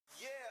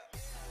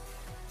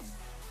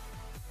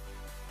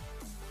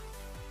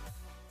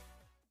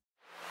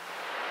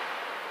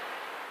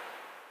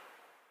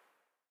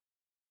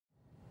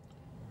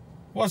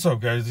What's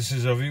up, guys? This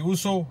is Avi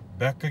Uso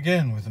back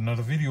again with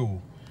another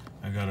video.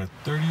 I got a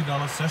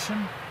 $30 session.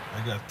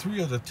 I got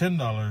 3 of the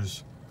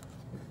 $10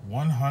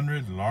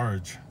 100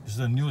 large. This is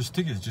the newest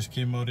tickets, just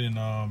came out in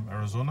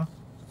Arizona.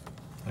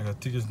 I got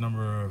tickets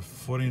number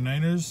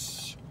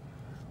 49ers,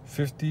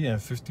 50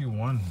 and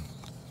 51.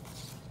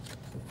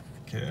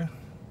 Okay,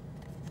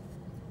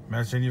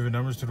 match any of your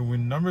numbers to the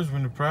win numbers,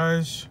 win the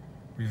prize,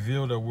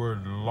 reveal the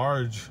word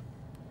large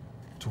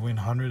to win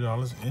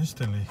 $100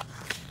 instantly.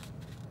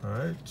 All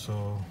right,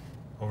 so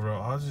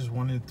overall odds is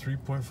 1 in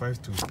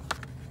 3.52.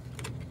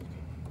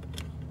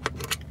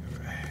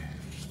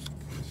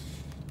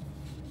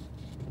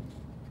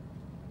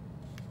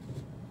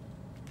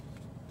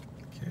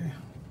 Okay,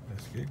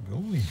 let's get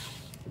going.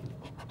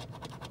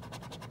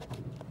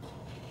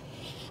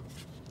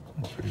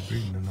 Pretty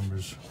big in the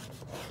numbers.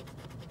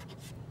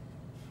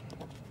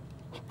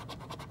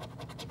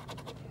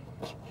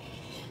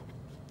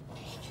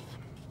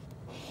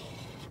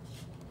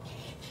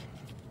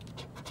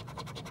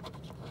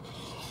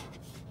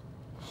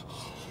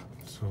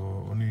 So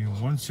only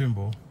one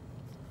symbol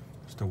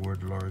is the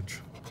word large.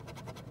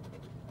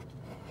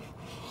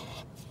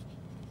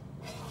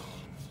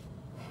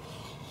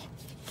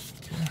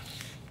 Okay.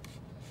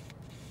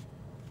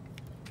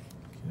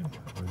 Okay,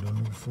 we're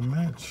looking for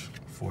match.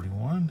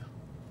 41.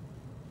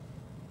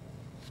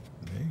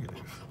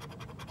 Negative.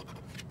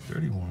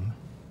 31.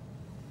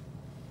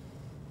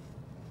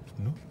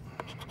 Nope.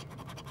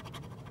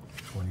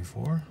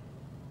 24.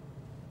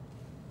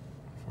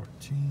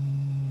 14.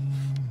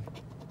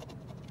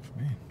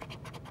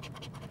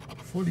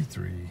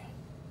 43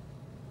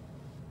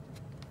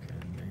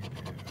 and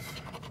negative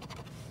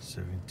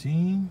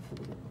 17.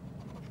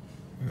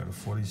 We got a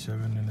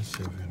 47 and a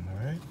 7.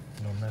 All right,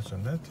 no match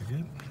on that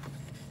ticket.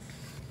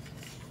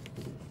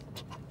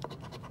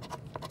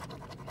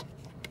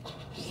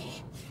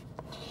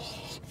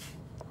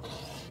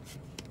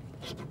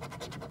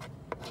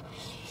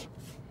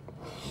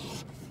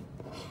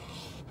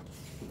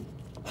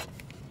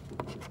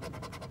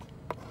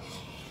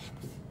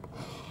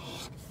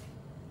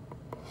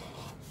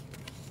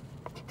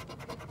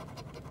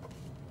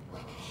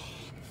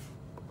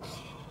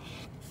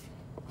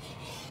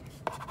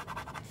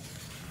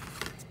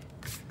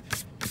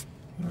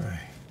 All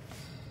right,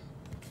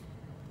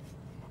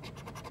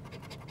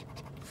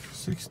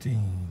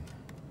 16,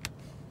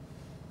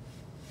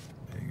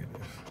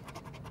 negative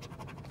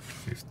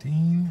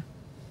 15,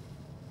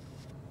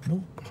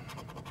 nope,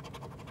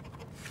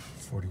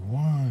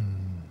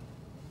 41,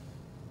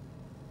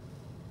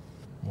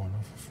 1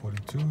 off of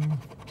 42,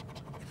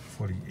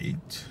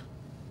 48,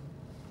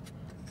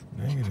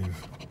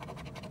 negative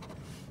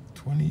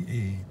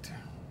 28,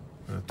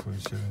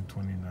 27,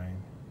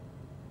 29.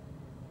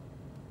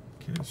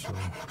 Okay, so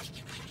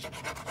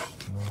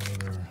no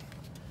other,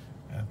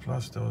 and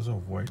plus there was a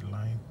white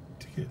line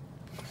ticket.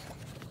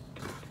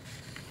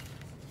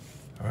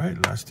 All right,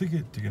 last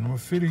ticket, ticket number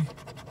 50.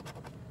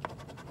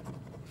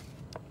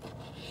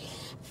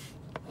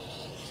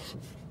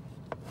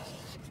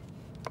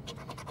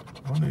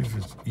 I wonder if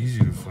it's easy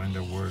to find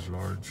the word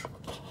large.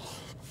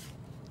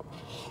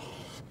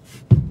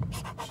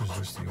 This is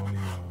just the only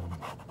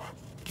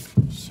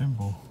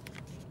symbol.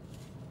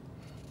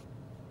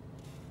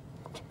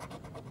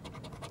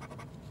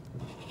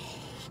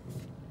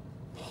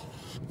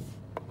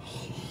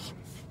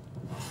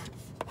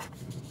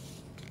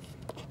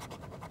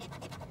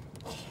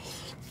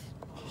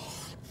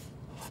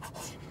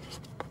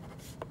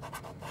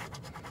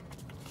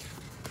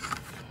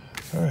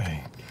 All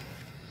right.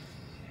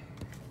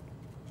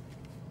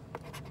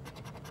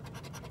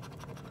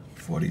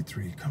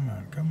 43, come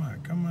on, come on,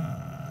 come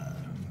on.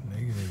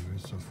 Negative,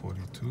 it's a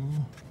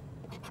 42.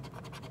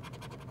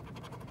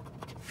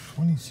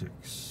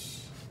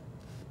 26.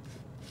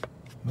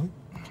 Nope.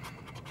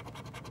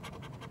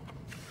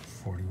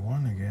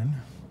 41 again.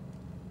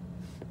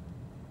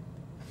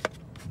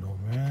 No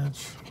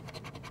match.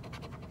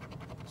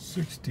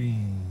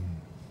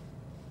 16.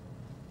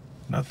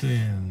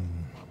 Nothing.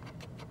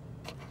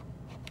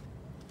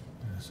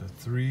 That's a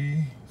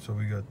 3. So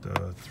we got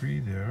the 3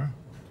 there.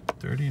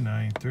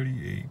 39,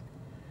 38,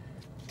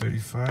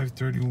 35,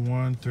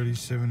 31,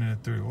 37,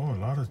 and 30. Oh, a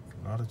lot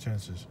of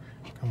chances.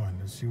 Come on,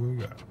 let's see what we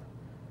got.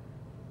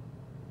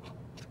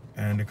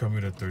 And they come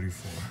with a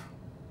 34.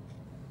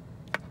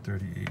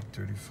 38,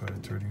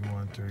 35,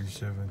 31,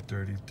 37,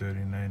 30,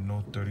 39,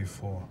 no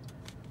 34.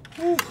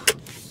 Woo.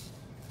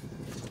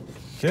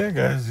 Okay,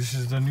 guys, this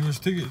is the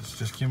newest tickets.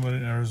 Just came out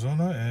in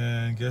Arizona,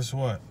 and guess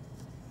what?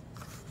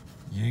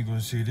 You ain't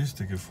gonna see this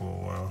ticket for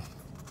a while.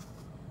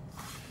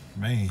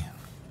 Man.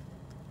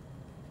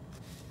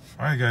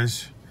 All right,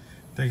 guys,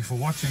 thank you for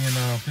watching, and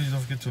please don't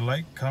forget to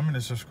like, comment,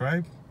 and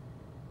subscribe.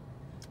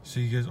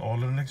 See you guys all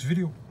in the next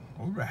video.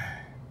 All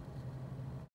right.